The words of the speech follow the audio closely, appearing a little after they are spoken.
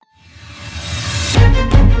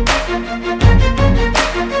Hello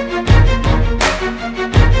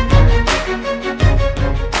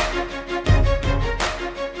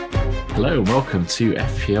and welcome to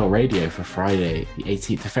FPL Radio for Friday, the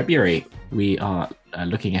 18th of February. We are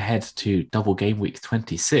looking ahead to double game week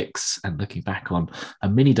 26 and looking back on a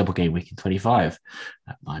mini double game week in 25.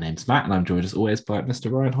 My name's Matt and I'm joined as always by Mr.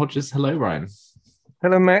 Ryan Hodges. Hello, Ryan.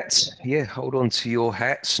 Hello, Matt. Yeah, hold on to your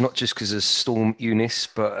hats, not just because of Storm Eunice,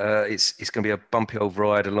 but it's going to be a bumpy old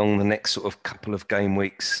ride along the next sort of couple of game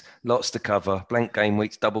weeks. Lots to cover, blank game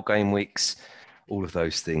weeks, double game weeks, all of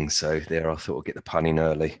those things. So there, I thought I'd get the pun in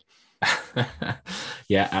early.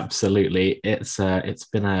 Yeah, absolutely. It's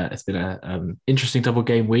been a interesting double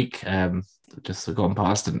game week. Just gone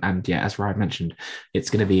past, and yeah, as Ryan mentioned, it's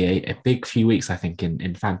going to be a big few weeks, I think,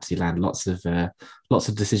 in fantasy land. Lots of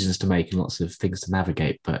decisions to make and lots of things to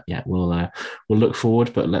navigate. But yeah, we'll look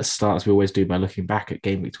forward. But let's start as we always do by looking back at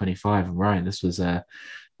game week 25. And Ryan, this was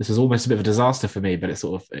almost a bit of a disaster for me, but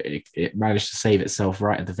it managed to save itself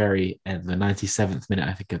right at the very end, the 97th minute,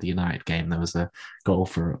 I think, of the United game. There was a goal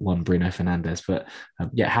for one Bruno Fernandes. But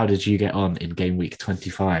yeah, how did you get on in game week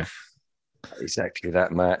 25? Exactly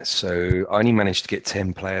that, Matt. So I only managed to get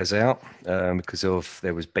 10 players out because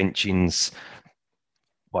there was benchings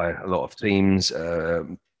by a lot of teams.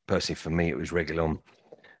 Personally, for me, it was Reguilón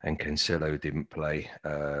and Cancelo didn't play.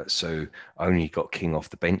 So I only got King off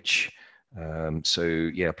the bench. So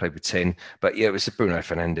yeah, I played with 10, but yeah, it was Bruno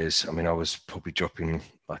Fernandes. I mean, I was probably dropping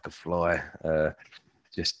like a fly,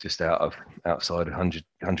 just outside of 100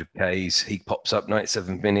 Ks. He pops up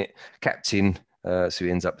 97th minute, captain. So he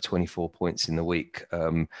ends up with 24 points in the week.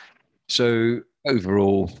 So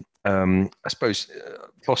overall, I suppose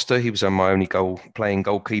Foster, he was on my only playing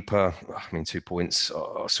goalkeeper. I mean, 2 points,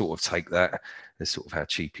 I sort of take that. That's sort of how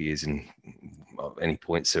cheap he is, and any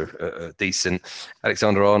points are decent.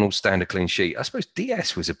 Alexander-Arnold, standard clean sheet. I suppose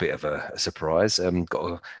Diaz was a bit of a surprise.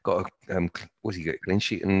 Got a what did he get? Clean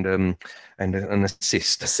sheet and an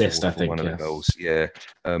assist. Assist, I think, one of the goals. Yeah,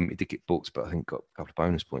 he did get booked, but I think got a couple of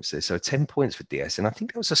bonus points there. So 10 points for Diaz, and I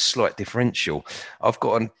think that was a slight differential. I've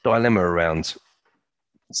got a dilemma around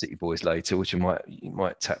City boys later, which you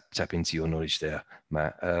might tap into your knowledge there,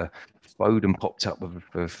 Matt. Foden popped up with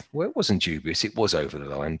well, it wasn't dubious, it was over the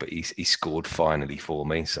line, but he scored finally for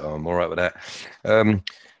me, so I'm all right with that.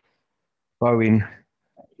 Bowen,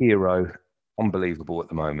 hero, unbelievable at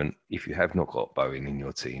the moment. If you have not got Bowen in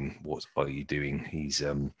your team, what are you doing? He's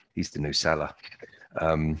the new Salah.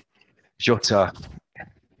 Jota.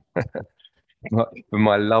 For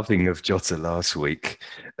my loving of Jota last week,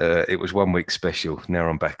 it was 1 week special. Now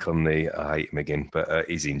I'm back on I hate him again, but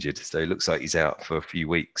he's injured. So it looks like he's out for a few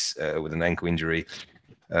weeks with an ankle injury.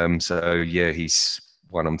 So yeah, he's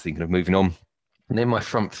one I'm thinking of moving on. And then my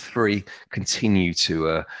front three continue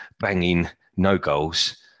to bang in no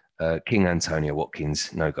goals. King Antonio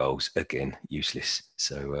Watkins, no goals. Again, useless.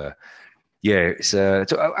 So yeah, it's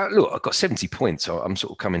look, I've got 70 points. I'm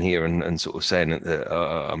sort of coming here and sort of saying that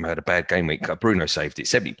I had a bad game week. Bruno saved it,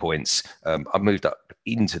 70 points. I've moved up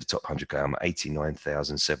into the top 100k. I'm at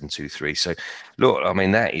 89,723. So look, I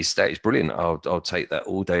mean, that is brilliant. I'll take that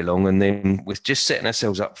all day long. And then we're just setting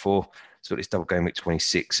ourselves up for sort of this double game week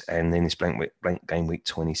 26 and then this blank game week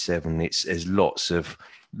 27. There's lots of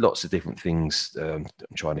different things I'm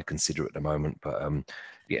trying to consider at the moment, but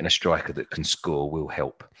getting a striker that can score will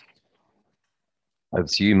help. Over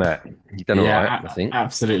to you, Matt. You've done all right, I think.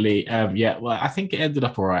 Absolutely. Yeah, well, I think it ended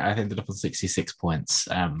up all right. I ended up on 66 points.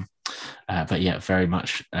 But yeah, very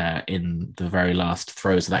much in the very last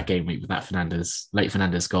throes of that game week with that late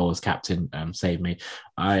Fernandes goal as captain saved me.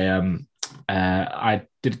 I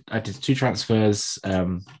did 2 transfers.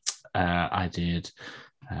 I did.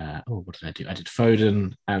 What did I do? I did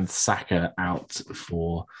Foden and Saka out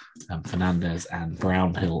for Fernandes and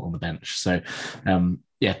Brownhill on the bench. So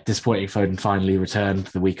yeah, disappointing. Foden finally returned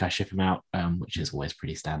the week I ship him out, which is always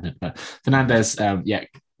pretty standard. But Fernandes,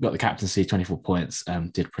 got the captaincy, 24 points,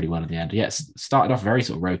 did pretty well in the end. Yes, started off very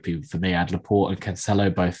sort of ropey for me. I had Laporte and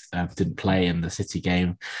Cancelo both didn't play in the City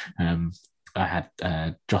game. I had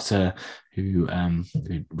Jota, who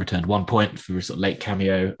returned 1 point for a sort of late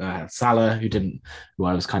cameo. I had Salah, who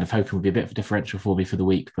I was kind of hoping would be a bit of a differential for me for the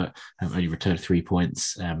week, but only returned 3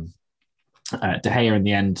 points. De Gea in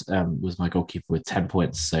the end was my goalkeeper with 10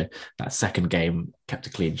 points. So that second game kept a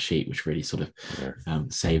clean sheet, which really sort of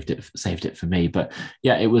saved it for me. But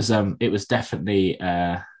yeah, it was definitely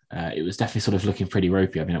it was definitely sort of looking pretty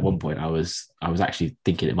ropey. I mean, at one point I was actually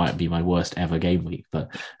thinking it might be my worst ever game week,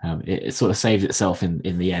 but it sort of saved itself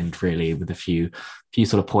in the end, really, with a few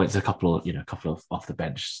sort of points, a couple of off the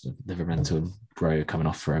bench, Livramento and Bro coming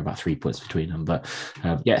off for about 3 points between them. But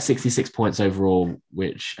 66 points overall,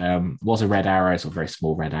 which was a red arrow, sort of very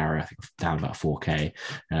small red arrow, I think down about 4K.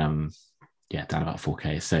 Down about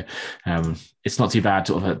 4K. So it's not too bad.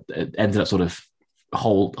 Sort of it ended up sort of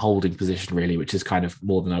holding position, really, which is kind of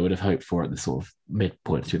more than I would have hoped for at the sort of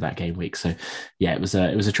midpoint through that game week. So yeah, it was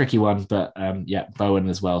a tricky one, but Bowen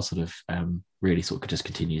as well sort of really sort of just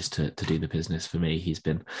continues to do the business for me. He's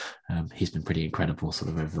been pretty incredible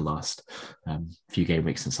sort of over the last few game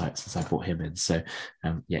weeks since I brought him in. So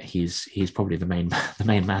he's probably the main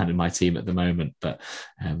man in my team at the moment, but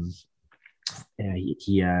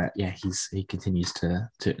he continues to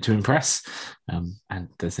impress, and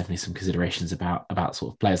there's definitely some considerations about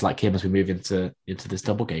sort of players like him as we move into this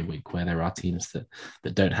double game week where there are teams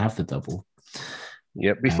that don't have the double.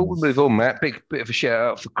 Yeah, before we move on, Matt, bit of a shout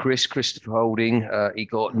out for Christopher Holding. He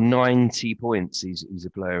got 90 points. He's a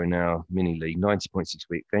player in our mini league. 90 points this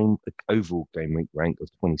week. Overall game week rank of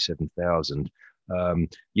 27,000.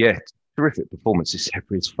 Terrific performances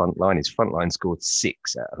for his front line. His front line scored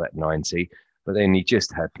 6 out of that 90. But then he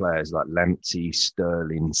just had players like Lamptey,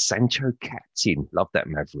 Sterling, Sancho captain. Love that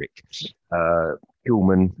Maverick.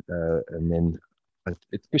 Hillman, and then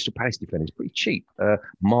Crystal Palace defender is pretty cheap.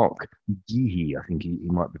 Mark Geehee, I think he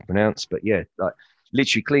might be pronounced. But yeah, like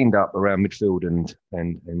literally cleaned up around midfield and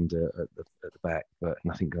at the back, but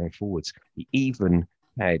nothing going forwards. He even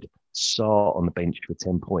had Sarr on the bench for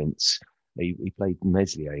 10 points. He played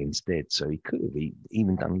Meslier instead, so he could have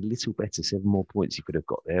even done a little better. 7 more points he could have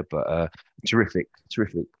got there, but terrific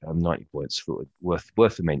 90 points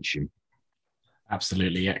worth a mention.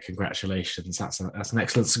 Absolutely, yeah. Congratulations. That's an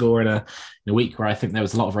excellent score in a week where I think there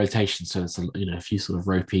was a lot of rotation, so it's a few sort of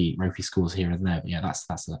ropey scores here and there. But yeah, that's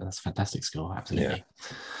a fantastic score. Absolutely.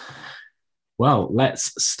 Yeah. Well,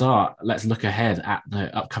 let's look ahead at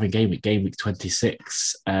the upcoming game week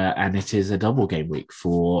 26, and it is a double game week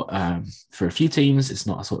for a few teams. It's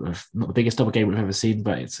not the biggest double game we've ever seen,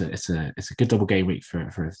 but it's a good double game week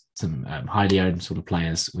for some highly owned sort of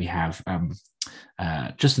players. We have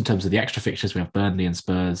just in terms of the extra fixtures, we have Burnley and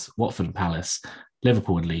Spurs, Watford and Palace,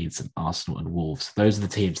 Liverpool and Leeds, and Arsenal and Wolves. Those are the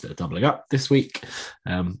teams that are doubling up this week,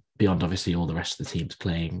 beyond obviously all the rest of the teams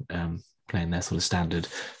playing their sort of standard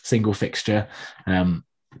single fixture.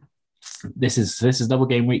 This is double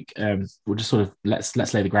game week. We'll just sort of let's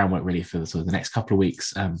lay the groundwork really for the next couple of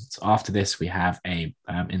weeks. So after this, we have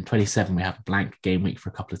in 27 we have a blank game week for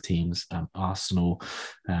a couple of teams: Arsenal,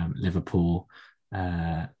 Liverpool,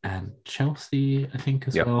 and Chelsea, I think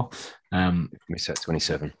as well. We set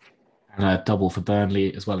 27. And a double for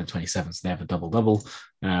Burnley as well in 27. So they have a double.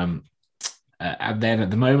 And then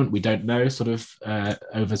at the moment, we don't know sort of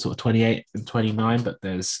over sort of 28 and 29, but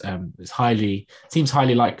there's seems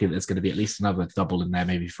highly likely that there's going to be at least another double in there,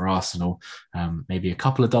 maybe for Arsenal, maybe a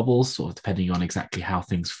couple of doubles, sort of depending on exactly how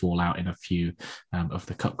things fall out in a few of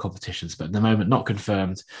the cup competitions. But at the moment, not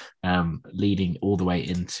confirmed, leading all the way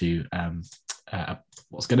into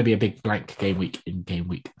what's going to be a big blank game week in game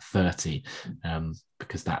week 30,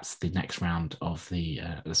 because that's the next round of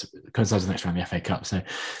coincides with the next round of the FA Cup. So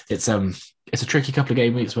it's a tricky couple of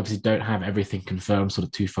game weeks. We obviously don't have everything confirmed sort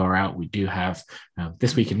of too far out. We do have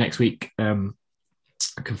this week and next week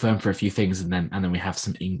confirmed for a few things, and then we have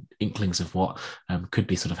some inklings of what could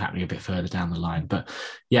be sort of happening a bit further down the line. But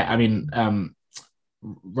yeah, I mean,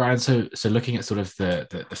 Ryan, so looking at sort of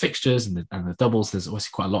the fixtures and the doubles, there's obviously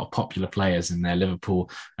quite a lot of popular players in there. Liverpool,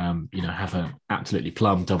 have an absolutely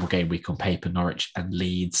plum double game week on paper. Norwich and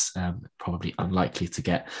Leeds, probably unlikely to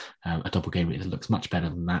get a double game week that looks much better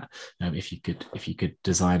than that, if you could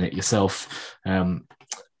design it yourself.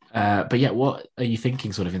 But yeah, what are you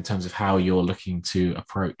thinking sort of in terms of how you're looking to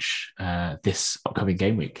approach this upcoming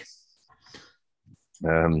game week?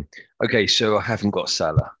 Okay, so I haven't got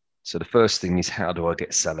Salah. So the first thing is, how do I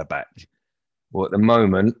get Salah back? Well, at the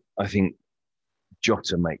moment, I think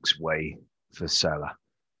Jota makes way for Salah,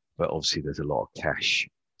 but obviously there's a lot of cash.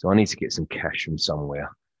 So I need to get some cash from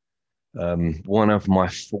somewhere. One of my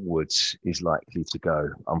forwards is likely to go.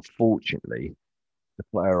 Unfortunately, the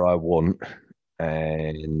player I want,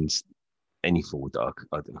 and any forward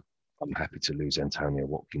I'm happy to lose Antonio,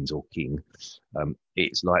 Watkins, or King.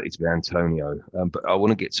 It's likely to be Antonio, but I want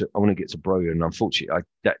to get to Broja, and unfortunately,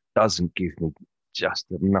 that doesn't give me just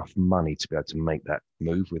enough money to be able to make that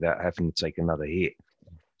move without having to take another hit.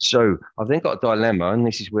 So I've then got a dilemma, and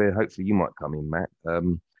this is where hopefully you might come in, Matt.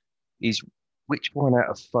 Is which one out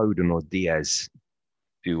of Foden or Diaz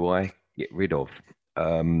do I get rid of?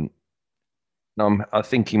 I'm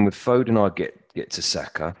thinking with Foden, I get to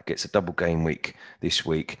Saka, gets a double game week this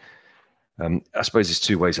week. I suppose there's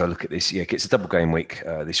two ways I look at this. Yeah, gets a double game week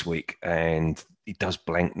this week, and he does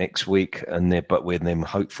blank next week, but we're then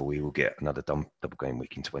hopeful we will get another double game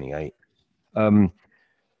week in 28.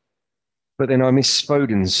 But then I miss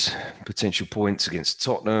Foden's potential points against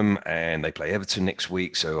Tottenham, and they play Everton next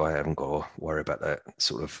week, so I haven't got to worry about that.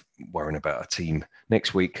 Sort of worrying about a team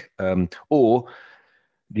next week, or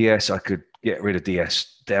DS, I could get rid of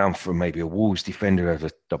DS down from maybe a Wolves defender over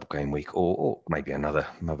double game week, or maybe another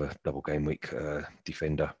double game week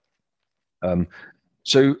defender.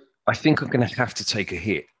 So I think I'm going to have to take a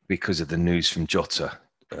hit because of the news from Jota.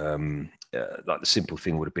 Like the simple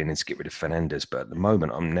thing would have been to get rid of Fernandez, but at the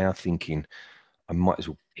moment I'm now thinking I might as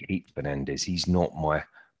well keep Fernandez. He's not my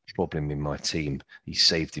problem in my team. He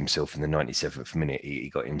saved himself in the 97th minute. He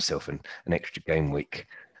got himself an extra game week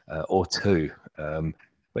or two.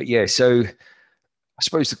 But yeah, so I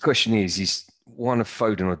suppose the question is one of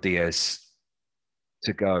Foden or Diaz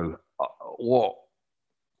to go? What?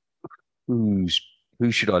 Who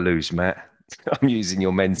should I lose, Matt? I'm using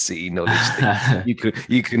your Man City knowledge.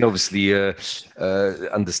 You can obviously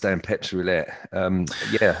understand Pep's roulette.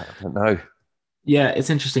 Yeah, I don't know. Yeah, it's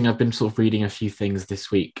interesting. I've been sort of reading a few things this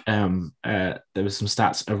week. There was some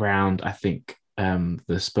stats around, I think,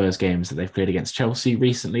 the Spurs games that they've played against Chelsea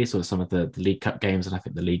recently, sort of some of the League Cup games, and I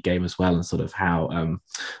think the league game as well, and sort of how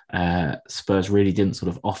Spurs really didn't sort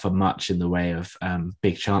of offer much in the way of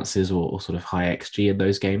big chances or sort of high XG in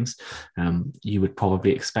those games. You would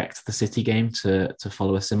probably expect the City game to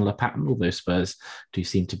follow a similar pattern, although Spurs do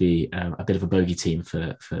seem to be a bit of a bogey team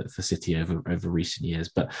for City over recent years.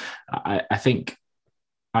 But I think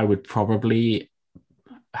I would probably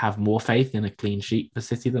have more faith in a clean sheet for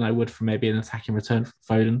City than I would for maybe an attacking return for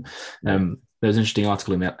Foden. There was an interesting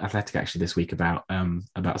article in the Athletic actually this week about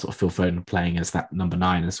sort of Phil Foden playing as that number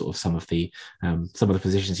 9 and sort of some of the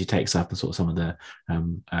positions he takes up and sort of some of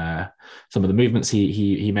the movements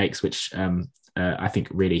he makes, which I think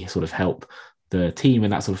really sort of help the team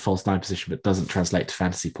in that sort of false 9 position, but doesn't translate to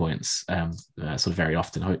fantasy points sort of very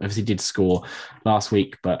often. Obviously, did score last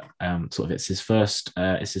week, but sort of it's his first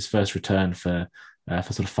return for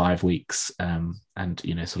sort of 5 weeks, and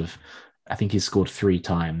sort of I think he's scored 3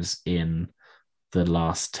 times in the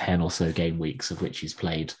last 10 or so game weeks, of which he's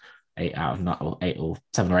played 8 out of 9, or 8 or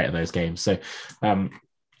 7 or 8 of those games. So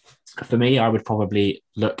for me, I would probably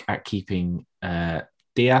look at keeping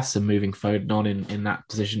Diaz and moving Foden on in that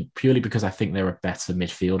position, purely because I think there are better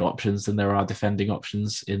midfield options than there are defending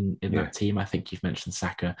options in that team. I think you've mentioned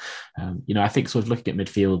Saka. I think sort of looking at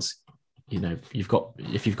midfields, you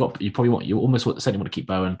almost certainly want to keep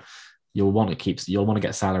Bowen. You'll want to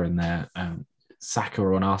get Salah in there. Saka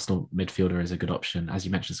or an Arsenal midfielder is a good option, as you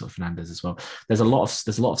mentioned, sort of Fernandez as well. There's a lot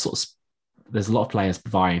of players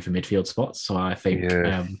vying for midfield spots, so I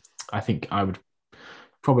think I would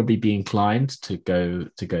probably be inclined to go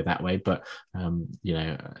that way, but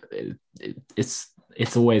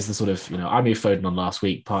it's always the sort of I moved Foden on last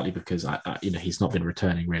week partly because I he's not been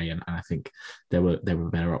returning really, and I think there were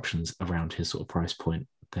better options around his sort of price point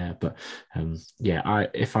there. But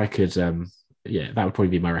if I could, that would probably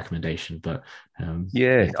be my recommendation. But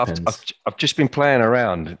I've just been playing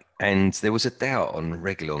around, and there was a doubt on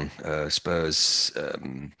Reguilon Spurs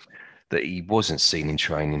that he wasn't seen in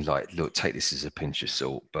training. Like, look, take this as a pinch of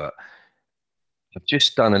salt, but I've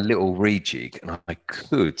just done a little rejig, and I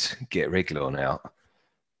could get Reguilon out.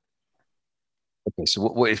 Okay, so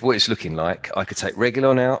what it's looking like, I could take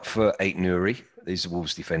Reguilon out for Aït-Nouri. He's the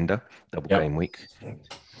Wolves defender, double game week.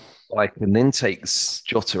 I can then take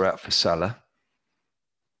Jota out for Salah,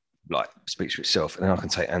 like speaks for itself, and then I can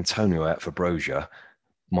take Antonio out for Broja,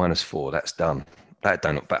 -4. That's done. That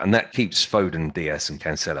don't look bad, and that keeps Foden, Diaz, and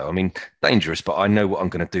Cancelo. I mean, dangerous, but I know what I'm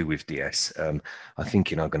going to do with Diaz. I'm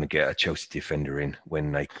thinking I'm going to get a Chelsea defender in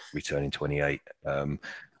when they return in 28, and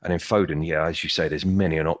then Foden. Yeah, as you say, there's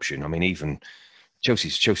many an option. I mean, even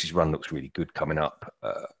Chelsea's run looks really good coming up,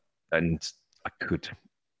 and I could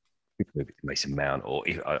move it to Mason Mount, or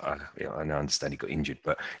I understand he got injured,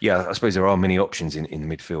 but yeah, I suppose there are many options in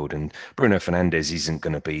the midfield, and Bruno Fernandes isn't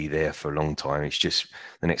going to be there for a long time. It's just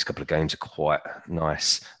the next couple of games are quite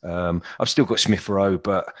nice. I've still got Smith Rowe,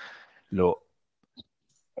 but look,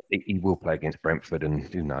 he will play against Brentford,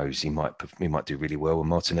 and who knows, he might do really well, and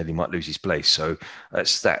Martinelli might lose his place. So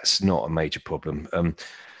that's not a major problem.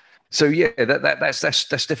 So yeah, that's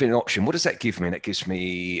definitely an option. What does that give me? That gives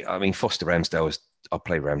me, I mean, Foster Ramsdale I'll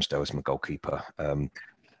play Ramsdale as my goalkeeper.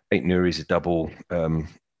 Aït-Nouri is a double.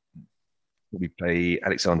 We play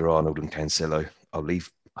Alexander Arnold and Cancelo.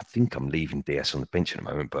 I think I'm leaving DS on the bench at the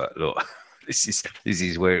moment, but look, This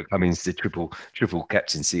is where it comes to triple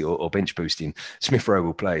captaincy or bench boosting. Smith Rowe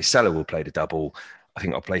will play. Salah will play the double. I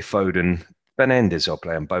think I'll play Foden. Fernandez, I'll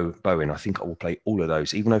play, and Bowen. I think I will play all of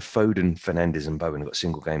those. Even though Foden, Fernandez, and Bowen have got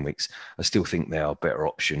single game weeks, I still think they are a better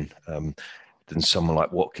option than someone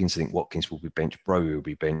like Watkins. I think Watkins will be benched, Browy will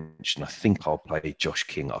be benched, and I think I'll play Josh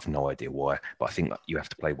King. I've no idea why, but I think you have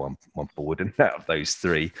to play one forward, and out of those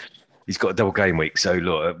three, he's got a double game week. So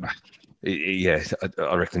look, yeah,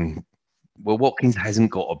 I reckon. Well, Watkins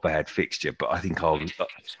hasn't got a bad fixture, but I think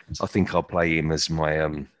I'll play him as my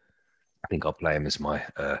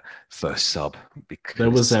first sub because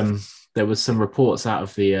there was some reports out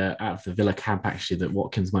of the Villa camp actually that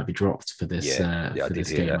Watkins might be dropped for this game.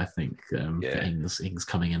 That. I think Ings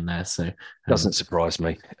coming in there, so doesn't surprise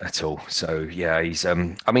me at all. So yeah, he's I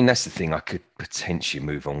mean that's the thing. I could potentially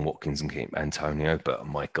move on Watkins and keep Antonio, but oh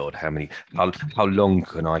my God, how long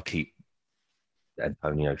can I keep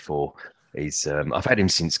Antonio for? I've had him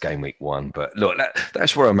since game week 1, but look,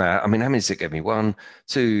 that's where I'm at. I mean, how many does it give me? 1,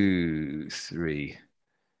 2, 3,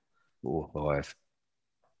 4, 5.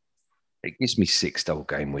 It gives me 6 double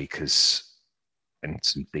game weekers and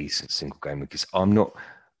some decent single game weekers. I'm not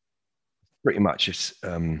pretty much just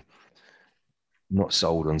not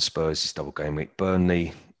sold on Spurs' double game week.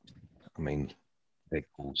 Burnley, I mean,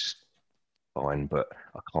 Beggles fine, but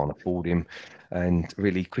I can't afford him. And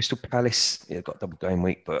really, Crystal Palace, got double game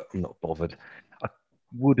week, but I'm not bothered. I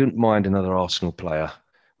wouldn't mind another Arsenal player,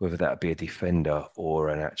 whether that be a defender or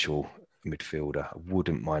an actual midfielder. I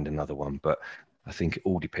wouldn't mind another one, but I think it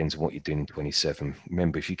all depends on what you're doing in 27.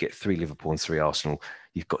 Remember, if you get 3 Liverpool and 3 Arsenal,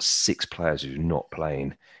 you've got 6 players who are not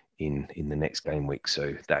playing in the next game week.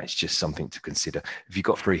 So that's just something to consider. If you've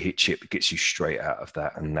got 3 hit chip, it gets you straight out of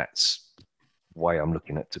that, and that's the way I'm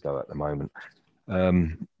looking at to go at the moment.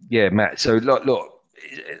 Yeah, Matt. So look,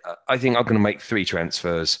 I think I'm going to make 3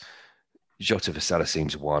 transfers. Jota for Salah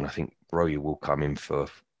seems 1. I think Broja will come in for,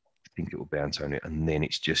 I think it will be Antonio, and then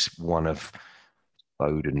it's just one of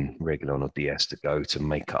Foden, Reguilon, or Diaz to go to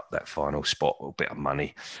make up that final spot, a bit of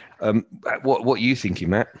money. What are you thinking,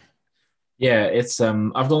 Matt? Yeah, it's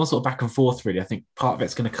I've gone sort of back and forth really. I think part of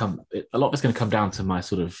it's going to come, a lot of it's going to come down to my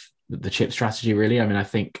sort of the chip strategy really. I mean, I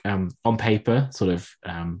think on paper, sort of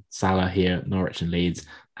Salah here, Norwich and Leeds,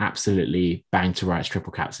 absolutely bang to rights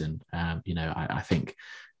triple captain. I think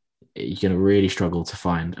you're going to really struggle to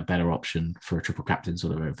find a better option for a triple captain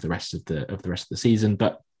sort of over the rest of the season.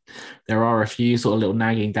 But there are a few sort of little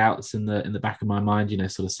nagging doubts in the back of my mind,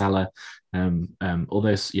 sort of Salah, although,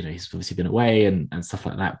 he's obviously been away and stuff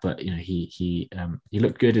like that, but, he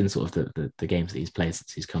looked good in sort of the games that he's played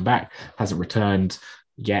since he's come back, hasn't returned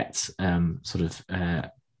yet, and,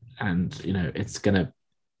 it's going to,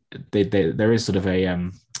 there is sort of a,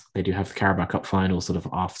 they do have the Carabao Cup final sort of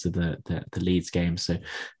after the Leeds game. So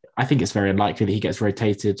I think it's very unlikely that he gets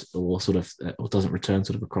rotated or sort of or doesn't return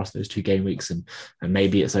sort of across those 2 game weeks, and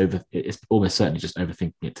maybe it's almost certainly just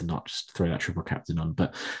overthinking it to not just throw that triple captain on.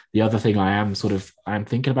 But the other thing I'm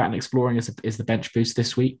thinking about and exploring is the bench boost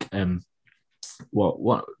this week.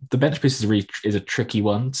 What the bench boost is a tricky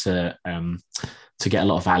one to get a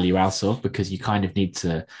lot of value out of, because you kind of need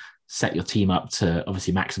to set your team up to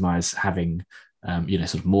obviously maximize having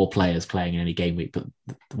sort of more players playing in any game week. But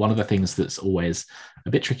one of the things that's always a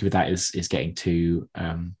bit tricky with that is getting two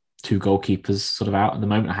goalkeepers sort of out. At the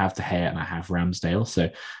moment, I have De Gea and I have Ramsdale. So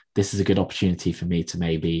this is a good opportunity for me to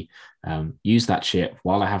maybe use that chip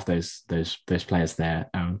while I have those players there.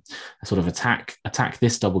 Sort of attack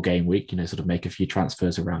this double game week. Sort of make a few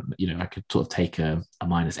transfers around. I could sort of take a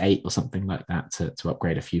 -8 or something like that to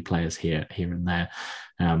upgrade a few players here and there,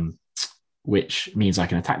 which means I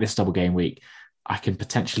can attack this double game week. I can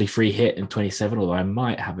potentially free hit in 27, although I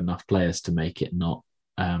might have enough players to make it not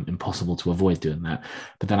impossible to avoid doing that.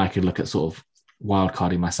 But then I could look at sort of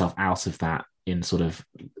wildcarding myself out of that in sort of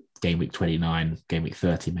game week 29, game week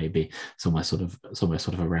 30, maybe somewhere sort of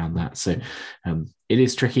around that. So it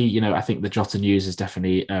is tricky. I think the Jota news is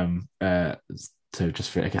definitely so just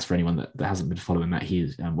for anyone that hasn't been following that,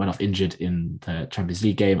 he went off injured in the Champions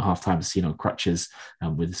League game at halftime, seen on crutches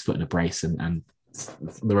with his foot in a brace, and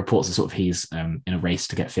the reports are sort of he's in a race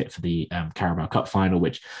to get fit for the Carabao Cup final,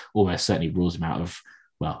 which almost certainly rules him out of,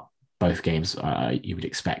 well, both games you would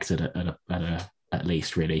expect at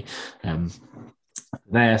least really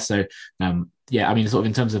there. So yeah, I mean, sort of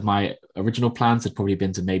in terms of my original plans, had probably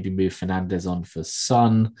been to maybe move Fernandez on for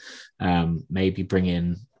Son, maybe bring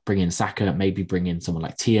in Saka, maybe bring in someone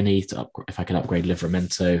like Tierney if I could upgrade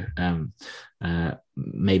Livramento,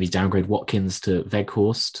 maybe downgrade Watkins to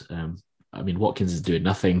Weghorst. I mean, Watkins is doing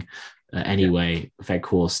nothing. anyway.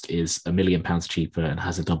 Weghorst is £1 million cheaper and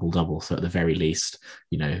has a double. So at the very least,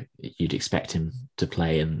 you'd expect him to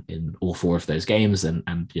play in all 4 of those games. And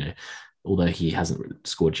although he hasn't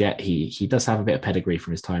scored yet, he does have a bit of pedigree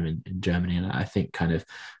from his time in Germany, and I think kind of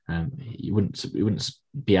it wouldn't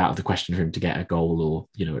be out of the question for him to get a goal,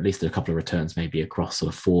 or at least a couple of returns maybe across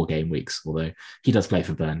sort of 4 game weeks. Although he does play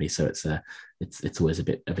for Burnley, so it's always a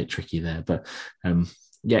bit tricky there. But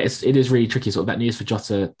it is really tricky. Sort of that news for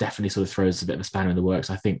Jota definitely sort of throws a bit of a spanner in the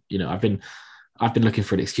works. I think I've been looking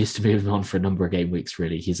for an excuse to move him on for a number of game weeks.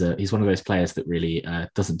 Really, he's one of those players that really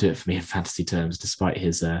doesn't do it for me in fantasy terms, despite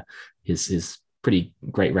his pretty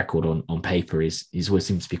great record on paper. He's always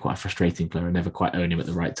seems to be quite a frustrating player. I never quite own him at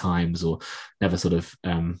the right times, or never sort of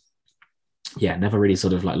never really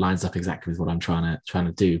sort of like lines up exactly with what I'm trying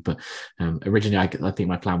to do. But originally, I think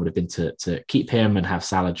my plan would have been to keep him and have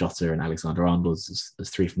Salah, Jota, and Alexander-Arnold as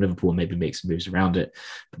 3 from Liverpool, and maybe make some moves around it.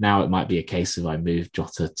 But now it might be a case of I move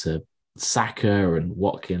Jota to Saka and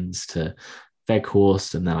Watkins to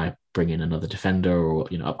Weghorst, and then I bring in another defender, or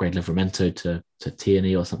upgrade Livramento to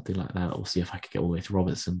Tierney or something like that, or see if I could get all the way to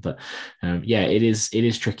Robertson. But it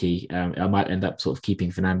is tricky. I might end up sort of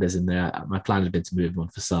keeping Fernandez in there. My plan had been to move him on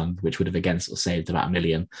for Son, which would have again sort of saved about £1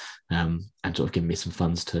 million, and sort of given me some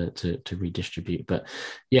funds to redistribute. But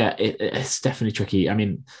it's definitely tricky. I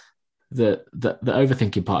mean, the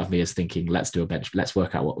overthinking part of me is thinking, let's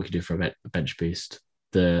work out what we can do for a bench boost.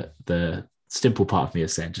 The simple part of me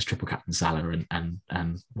is saying just triple captain Salah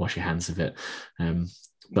and wash your hands of it.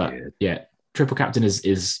 Triple captain is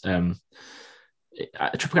triple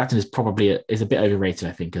captain is probably a bit overrated,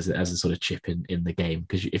 I think, as a sort of chip in the game,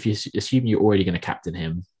 because if you assume you're already going to captain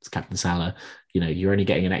him, it's Captain Salah, you're only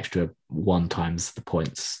getting an extra 1 times the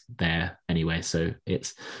points there anyway. So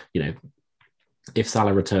it's if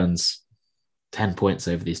Salah returns 10 points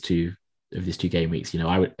over these two game weeks,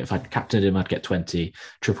 I would, if I'd captained him, I'd get 20.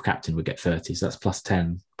 Triple captain would get 30. So that's plus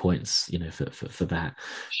 10 points, for that.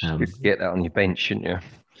 Get that on your bench, shouldn't you?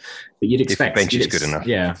 But you'd expect if your bench is good enough.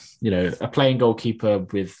 Yeah, a playing goalkeeper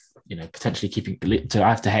with potentially keeping to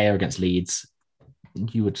have De Gea against Leeds.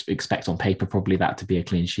 You would expect on paper probably that to be a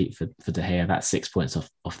clean sheet for De Gea. That's 6 points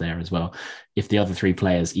off there as well. If the other 3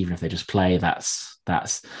 players, even if they just play, that's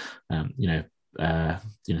sort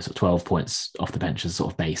of 12 points off the bench as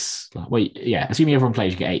sort of base. Assuming everyone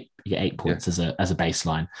plays, you get 8 points as a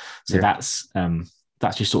baseline. So that's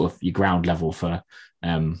just sort of your ground level for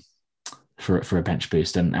a bench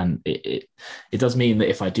boost, and it does mean that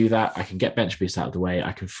if I do that, I can get bench boost out of the way.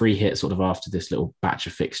 I can free hit sort of after this little batch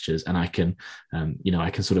of fixtures, and I can I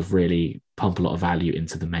can sort of really pump a lot of value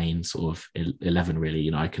into the main sort of 11. Really,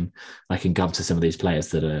 I can gum to some of these players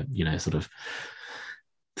that are sort of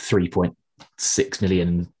 3.6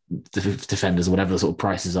 million defenders or whatever the sort of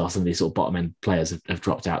prices are. Some of these sort of bottom end players have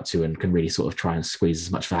dropped out to, and can really sort of try and squeeze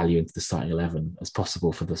as much value into the starting 11 as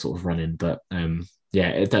possible for the sort of run in. But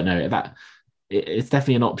I don't know, that it's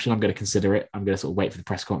definitely an option. I'm going to consider it. I'm going to sort of wait for the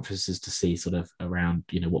press conferences to see sort of around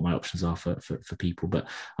what my options are for people. But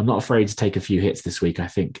I'm not afraid to take a few hits this week. I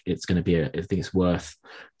think it's going to be I think it's worth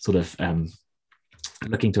sort of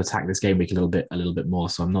looking to attack this game week a little bit more.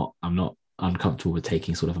 So I'm not uncomfortable with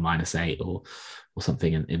taking sort of a -8 or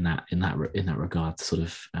something in that regard to sort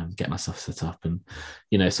of get myself set up and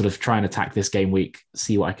sort of try and attack this game week,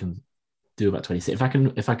 see what I can do about 26.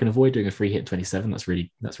 If I can avoid doing a free hit 27, that's really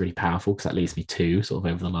powerful, because that leaves me 2 sort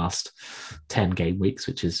of over the last 10 game weeks,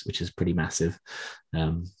 which is pretty massive.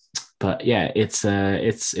 But it's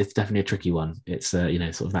definitely a tricky one. It's sort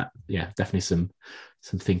of that, definitely some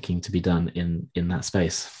thinking to be done in that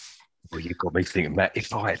space. Well, you've got me thinking, Matt,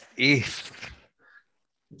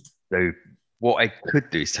 so what I could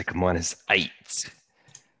do is take a -8,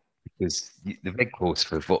 because the Weghorst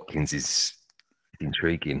for Watkins is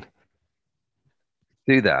intriguing.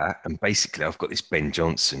 Do that, and basically I've got this Ben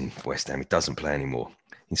Johnson for West Ham. He doesn't play anymore.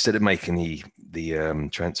 Instead of making the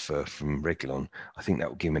transfer from Reguilon, I think that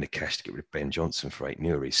will give me the cash to get rid of Ben Johnson for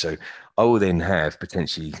Aït-Nouri. So I will then have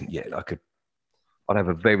potentially, I'd have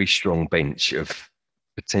a very strong bench of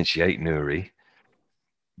potentially Aït-Nouri,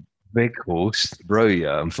 Weghorst,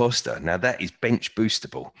 Broja, and Foster. Now that is bench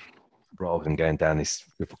boostable, rather than going down this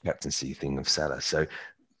triple captaincy thing of Salah. So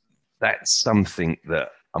that's something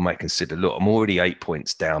that I might consider. Look, I'm already 8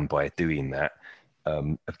 points down by doing that,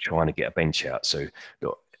 of trying to get a bench out. So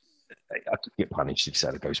look, I could get punished if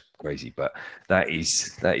Salah goes crazy, but that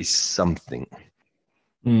is something.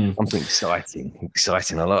 Something exciting.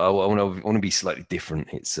 I want to be slightly different.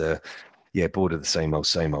 It's bored of the same old.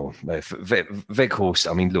 Weghorst,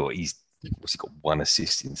 I mean, look, he's got 1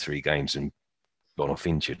 assist in 3 games and gone off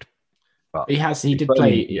injured. But He has. He did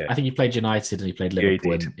Burnley, play. I think he played United and he played yeah, he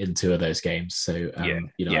Liverpool did. in two of those games. So Yeah,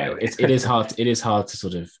 you know, yeah, it is hard. It is hard to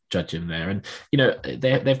sort of judge him there. And you know,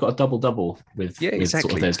 they've got a double yeah, with sort of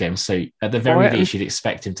exactly. those games. So at the very Brighton, least, you'd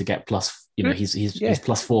expect him to get plus. You know, good. he's Yeah,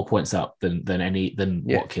 plus 4 points up than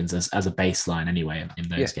yeah, Watkins as a baseline anyway in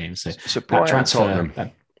yeah. those games. So So that Brighton, transfer, Tottenham.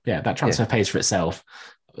 that Yeah, transfer pays for itself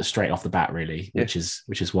straight off the bat, really. yeah,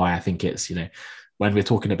 Which is why I think it's, you know, when we're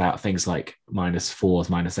talking about things like -4s,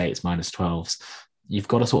 -8s, -12s, you've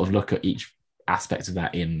got to sort of look at each aspect of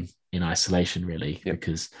that in isolation, really, yeah,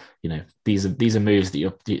 because you know these are moves that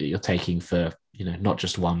you're taking for, you know, not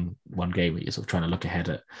just one game, but you're sort of trying to look ahead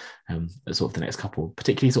at sort of the next couple,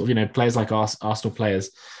 particularly sort of, you know, players like Arsenal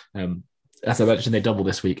players. As I mentioned, they double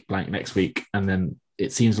this week, blank next week, and then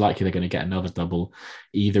it seems likely they're going to get another double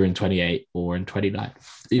either in 28 or in 29,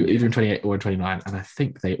 either in 28 or in 29. And I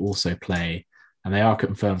think they also play, and they are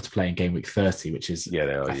confirmed to play in game week 30, which is, yeah.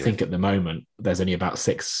 They are. I Yeah, think at the moment, there's only about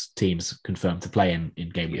 6 teams confirmed to play in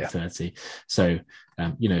game week yeah, 30. So,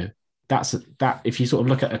 you know, that if you sort of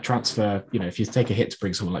look at a transfer, you know, if you take a hit to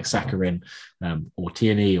bring someone like Saka in, or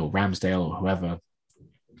Tierney or Ramsdale or whoever,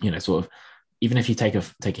 you know, sort of, even if you take a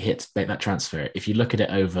hit to make that transfer, if you look at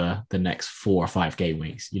it over the next 4 or 5 game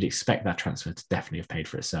weeks, you'd expect that transfer to definitely have paid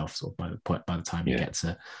for itself sort of by the time you yeah.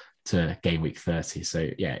 get to game week 30. So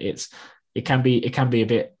yeah, it can be a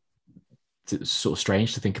bit sort of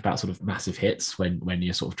strange to think about sort of massive hits when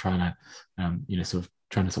you're sort of trying to you know, sort of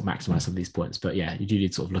trying to sort of maximize some of these points. But yeah, you do need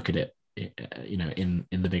to sort of look at it, you know, in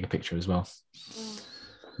the bigger picture as well.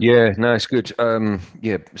 Yeah, no, it's good.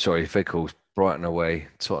 Yeah, sorry, Fickles, Brighton away,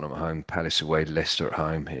 Tottenham at home, Palace away, Leicester at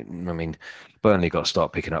home. I mean, Burnley got to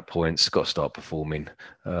start picking up points, got to start performing.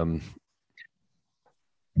 Um,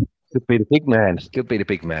 could be the big man. Could be the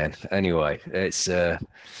big man. Anyway, it's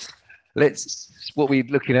let's what we're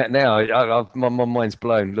looking at now. My mind's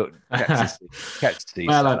blown. Look, captaincy,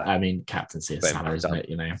 Well, Salah. I mean, captaincy is Salah, isn't it?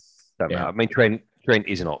 You know, Don't matter. yeah. I mean, Trent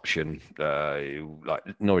is an option. Like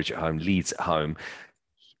Norwich at home, Leeds at home.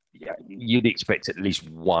 Yeah, you'd expect at least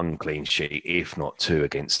one clean sheet, if not two,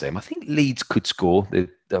 against them. I think Leeds could score.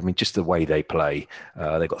 I mean, just the way they play,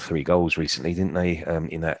 they got 3 goals recently, didn't they?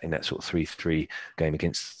 In that sort of 3-3 game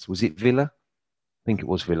against, was it Villa? I think it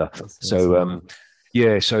was Villa. So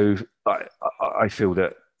yeah, so I feel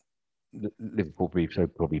that Liverpool will be so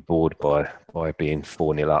probably bored by being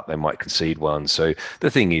 4-0 up. They might concede one. So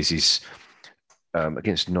the thing is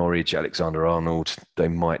against Norwich, Alexander Arnold, they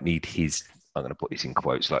might need his, I'm going to put this in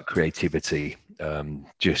quotes, like creativity,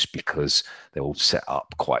 just because they're all set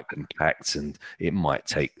up quite compact, and it might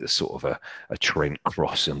take the sort of a Trent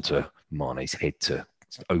cross onto Mane's head to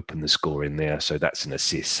open the score in there. So that's an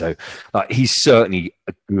assist. So he's certainly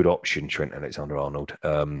a good option, Trent Alexander-Arnold.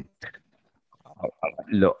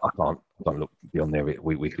 Look, I can't look beyond there.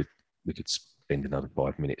 We could spend another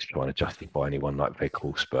 5 minutes trying to justify anyone like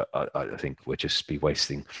Weghorst, but I think we'll just be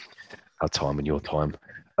wasting our time and your time.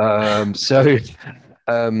 So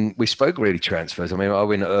we spoke really transfers. I mean, I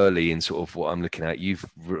went early in sort of what I'm looking at. You've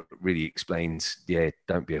really explained, yeah,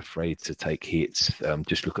 don't be afraid to take hits.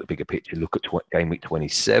 Just look at the bigger picture. Look at game week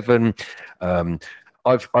 27.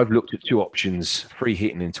 I've looked at 2 options: free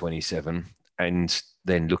hitting in 27, and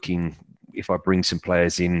then looking if I bring some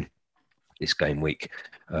players in this game week,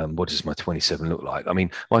 what does my 27 look like? I mean,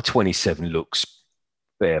 my 27 looks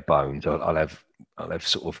bare bones. I'll have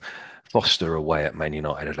sort of Foster away at Man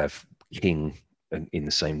United. I'll have King in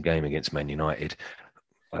the same game against Man United.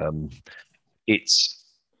 It's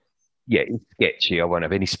sketchy. I won't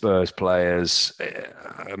have any Spurs players.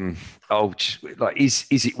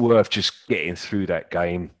 Is it worth just getting through that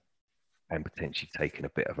game and potentially taking a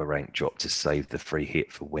bit of a rank drop to save the free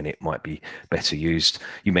hit for when it might be better used?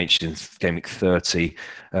 You mentioned game week 30.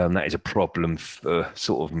 That is a problem for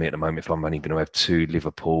sort of me at the moment. If I'm only going to have 2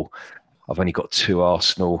 Liverpool, I've only got 2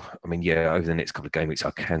 Arsenal. I mean, yeah, over the next couple of game weeks,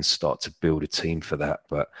 I can start to build a team for that.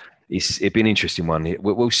 But it'd be an interesting one.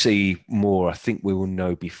 We'll see more. I think we will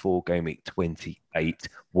know before game week 28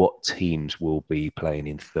 what teams will be playing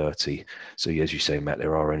in 30. So as you say, Matt,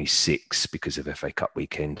 there are only 6 because of FA Cup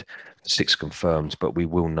weekend. 6 confirmed, but we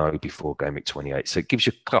will know before game week 28. So it gives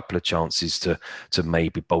you a couple of chances to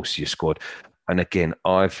maybe bolster your squad. And again,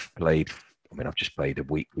 I've just played a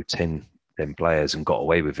week with 10 players and got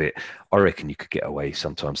away with it. I reckon you could get away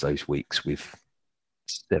sometimes those weeks with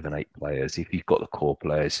 7, 8 players. If you've got the core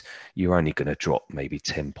players, you're only going to drop maybe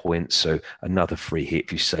 10 points. So another free hit,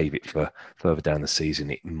 if you save it for further down the season,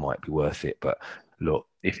 it might be worth it. But look,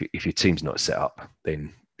 if your team's not set up,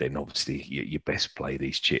 then obviously you best play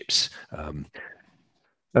these chips.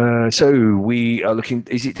 So we are looking.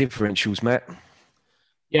 Is it differentials, Matt?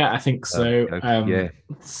 Yeah, I think so. Yeah,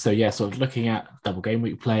 So yeah, sort of looking at double game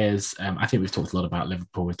week players. I think we've talked a lot about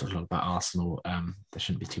Liverpool. We've talked a lot about Arsenal. There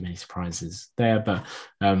shouldn't be too many surprises there, but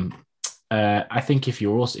um, I think if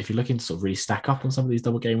you're looking to sort of really stack up on some of these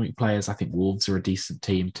double game week players, I think Wolves are a decent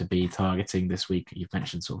team to be targeting this week. You've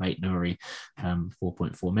mentioned sort of Eight Nuri,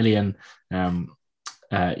 4.4 million. Um,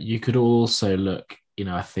 you could also look,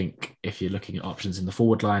 I think if you're looking at options in the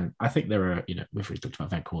forward line, I think there are, we've already talked about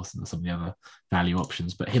Veghorst and some of the other value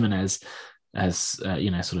options, but Jimenez has,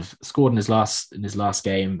 sort of scored in his last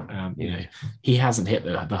game. He hasn't hit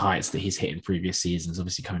the heights that he's hit in previous seasons,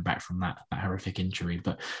 obviously coming back from that horrific injury,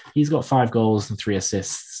 but he's got 5 goals and 3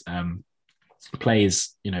 assists.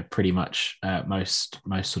 Plays, pretty much most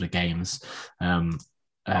sort of games.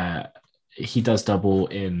 He does double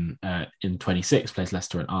in 26, plays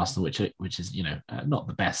Leicester and Arsenal, which is not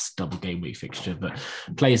the best double game week fixture, but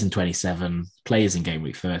plays in 27, plays in game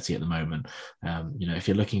week 30 at the moment. If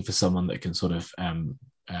you're looking for someone that can sort of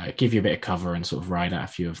give you a bit of cover and sort of ride out a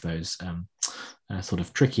few of those sort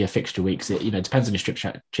of trickier fixture weeks, it depends on your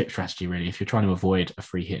chip strategy really. If you're trying to avoid a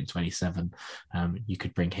free hit in 27, you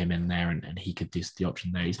could bring him in there and he could do the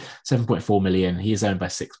option there. He's 7.4 million. He is owned by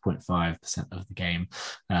 6.5% of the game,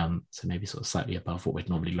 so maybe sort of slightly above what we'd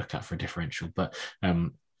normally look at for a differential, but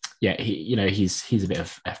yeah, he's a bit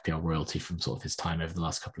of FPL royalty from sort of his time over the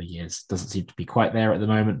last couple of years. Doesn't seem to be quite there at the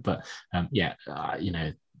moment, but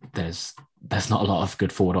there's not a lot of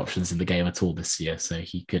good forward options in the game at all this year, so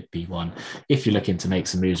he could be one. If you're looking to make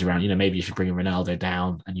some moves around, maybe you should bring Ronaldo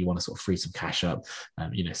down and you want to sort of free some cash up.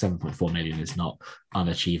 7.4 million is not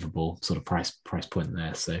unachievable sort of price point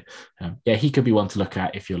there. So he could be one to look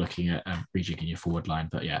at if you're looking at rejigging your forward line.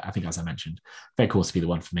 But yeah, I think as I mentioned, Veghorst to be the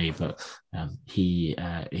one for me, but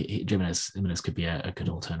Jimenez could be a good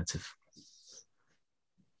alternative.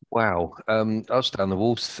 Wow. I'll stay on the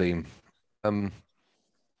Wolves theme.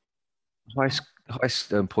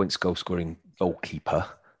 Highest points goal scoring goalkeeper.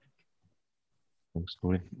 Goal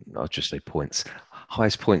scoring? I'll just say points.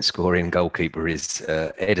 Highest point scoring goalkeeper is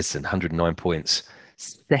Ederson, 109 points.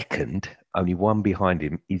 Second, only one behind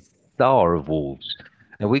him, is Star of Wolves.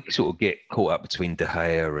 Now we sort of get caught up between De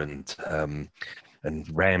Gea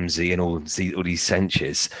and Ramsey and all these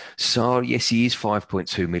Sanchez. So yes, he is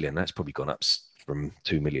 5.2 million. That's probably gone up from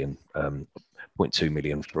 2 million. 0.2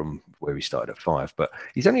 million from where he started at 5, but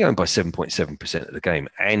he's only owned by 7.7% of the game,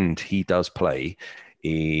 and he does play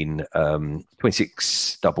in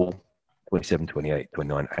 26 double, 27, 28,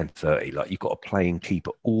 29, and 30. Like, you've got a playing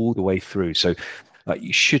keeper all the way through, so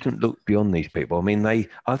you shouldn't look beyond these people. I mean,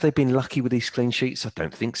 have they been lucky with these clean sheets? I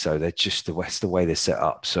don't think so. They're just the way they're set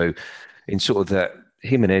up. So in sort of that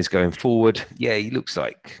Jimenez going forward, yeah, he looks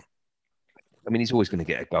like, I mean, he's always going to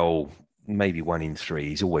get a goal, maybe 1 in 3.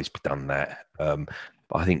 He's always done that.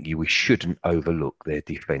 But I think we shouldn't overlook their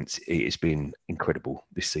defence. It has been incredible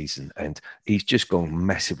this season, and he's just gone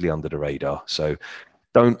massively under the radar. So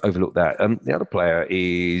don't overlook that. The other player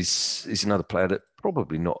is another player that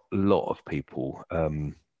probably not a lot of people are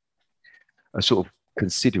sort of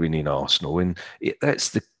considering in Arsenal, and that's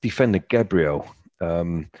the defender Gabriel.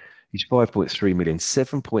 He's 5.3 million,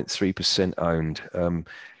 7.3% owned.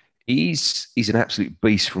 He's an absolute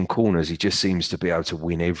beast from corners. He just seems to be able to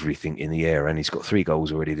win everything in the air, and he's got 3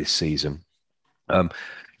 goals already this season.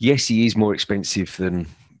 Yes, he is more expensive than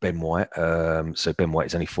Ben White. So Ben White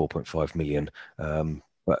is only 4.5 million,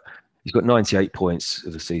 but he's got 98 points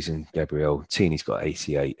of the season. Gabriel Tierney's got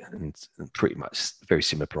 88, and pretty much very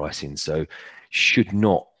similar pricing. So should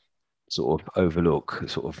not sort of overlook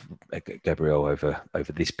sort of Gabriel over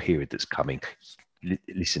this period that's coming.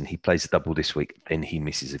 Listen, he plays a double this week, then he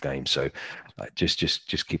misses a game. So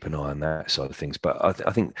just keep an eye on that side of things. But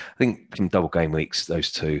I think from double game weeks,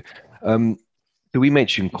 those two. Do we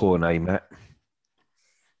mention Cornet, Matt?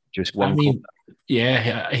 Just one. I mean,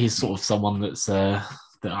 yeah, he's sort of someone that's that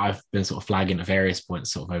I've been sort of flagging at various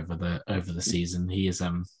points sort of over the season. He is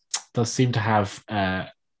does seem to have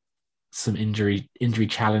some injury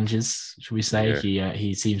challenges, should we say? Yeah.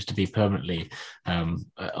 He seems to be permanently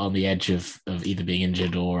on the edge of either being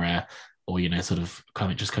injured or sort of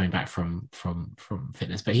coming back from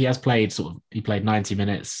fitness. But he has played he played 90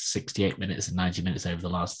 minutes, 68 minutes, and 90 minutes over the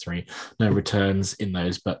last 3. No returns in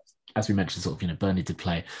those, but as we mentioned, sort of Burnley did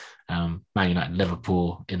play Man United and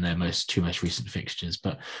Liverpool in their two most recent fixtures.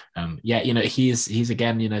 But he's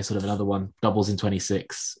again sort of another one. Doubles in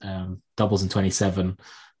 26, doubles in 27.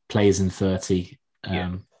 Plays in 30.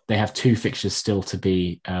 They have 2 fixtures still to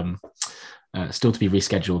be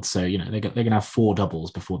rescheduled. So they're going to have 4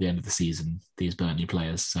 doubles before the end of the season. These Burnley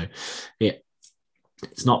players. So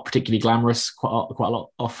it's not particularly glamorous quite a lot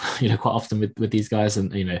off, quite often with these guys.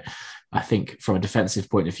 And, I think from a defensive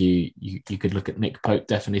point of view, you could look at Nick Pope,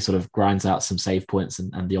 definitely sort of grinds out some save points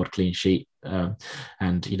and the odd clean sheet.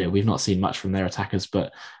 And, we've not seen much from their attackers,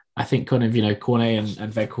 but I think kind of, Cornet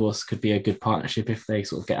and Weghorst could be a good partnership if they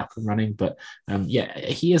sort of get up and running. But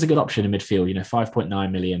he is a good option in midfield,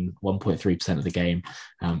 5.9 million, 1.3% of the game.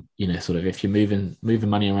 Sort of if you're moving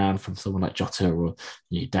money around from someone like Jota or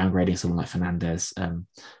downgrading someone like Fernandez,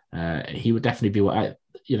 he would definitely be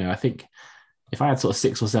I think if I had sort of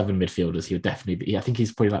 6 or 7 midfielders, he would definitely be. I think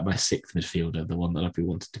he's probably like my 6th midfielder, the one that I'd be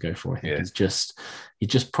wanted to go for. I think he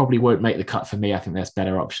just probably won't make the cut for me. I think there's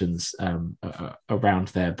better options around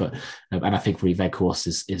there, but and I think really Weghorst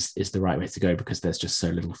is the right way to go because there's just so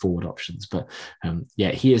little forward options. But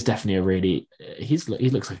he is definitely he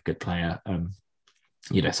looks like a good player.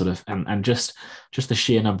 Sort of, and just the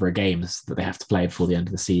sheer number of games that they have to play before the end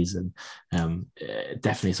of the season,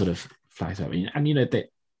 definitely sort of flags up. And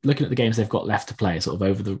looking at the games they've got left to play, sort of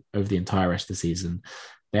over the entire rest of the season,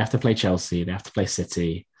 they have to play Chelsea, they have to play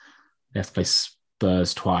City, they have to play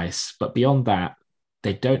Spurs twice. But beyond that,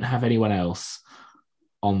 they don't have anyone else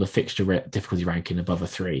on the fixture difficulty ranking above a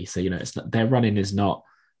 3. So their running is not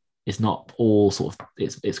all sort of.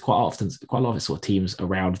 It's quite often quite a lot of it's sort of teams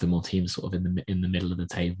around them or teams sort of in the middle of the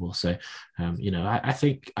table. So I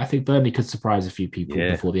think Burnley could surprise a few people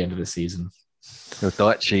before the end of the season. He's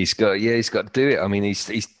got to do it. I mean, he's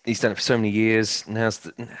done it for so many years. Now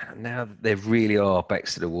they really are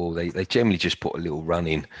backs to the wall. They generally just put a little run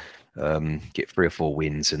in, get 3 or 4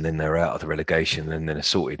 wins, and then they're out of the relegation, and then they're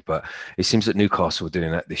sorted. But it seems that Newcastle are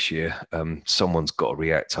doing that this year. Someone's got to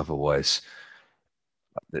react, otherwise,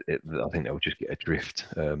 I think they'll just get adrift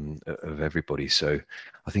of everybody. So,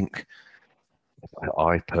 I think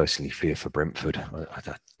I personally fear for Brentford.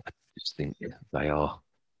 I just think they are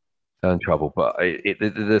in trouble, but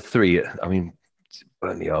the 3, I mean,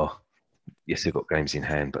 Burnley are, yes, they've got games in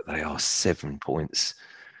hand, but they are 7 points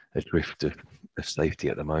adrift of safety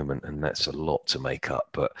at the moment, and that's a lot to make up.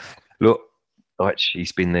 But look,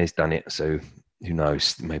 he's been there, he's done it, so who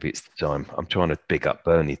knows, maybe it's the time. I'm trying to big up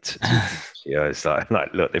Burnley it's like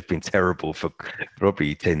look, they've been terrible for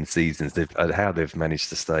probably 10 seasons. How they've managed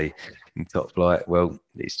to stay in top flight, well,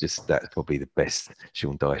 it's just that's probably the best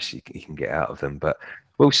Sean Dyche you can get out of them, but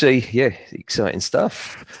we'll see. Yeah, exciting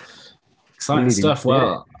stuff.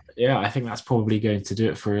 Well, I think that's probably going to do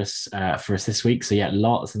it for us this week. So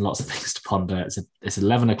lots and lots of things to ponder. It's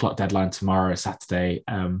 11 o'clock deadline tomorrow, Saturday.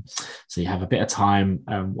 So you have a bit of time.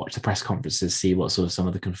 Watch the press conferences, see what sort of some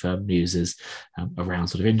of the confirmed news is around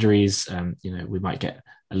sort of injuries. We might get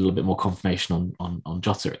a little bit more confirmation on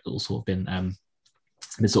Jota. It's all sort of been.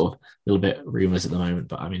 There's sort of a little bit rumours at the moment,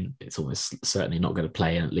 but I mean, it's almost certainly not going to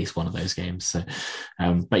play in at least one of those games. So,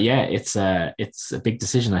 but it's a big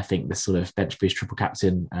decision. I think this sort of bench boost triple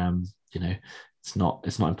captain. It's not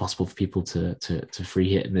impossible for people to free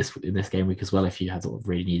hit in this game week as well if you had sort of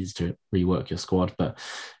really needed to rework your squad. But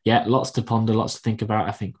lots to ponder, lots to think about.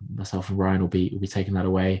 I think myself and Ryan will be taking that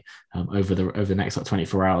away over the next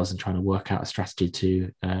 24 hours and trying to work out a strategy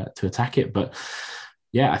to attack it. But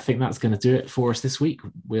I think that's going to do it for us this week.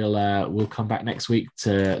 We'll come back next week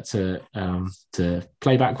to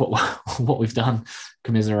play back what we've done,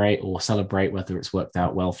 commiserate or celebrate whether it's worked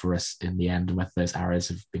out well for us in the end and whether those arrows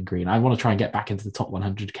have been green. I want to try and get back into the top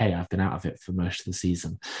 100k. I've been out of it for most of the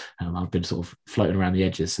season. I've been sort of floating around the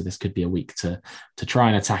edges, so this could be a week to try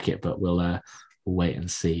and attack it, but we'll wait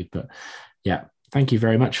and see. But thank you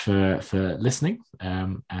very much for listening.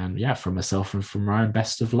 And from myself and from Ryan,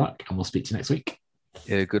 best of luck, and we'll speak to you next week.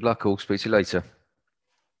 Yeah, good luck all. Speak to you later.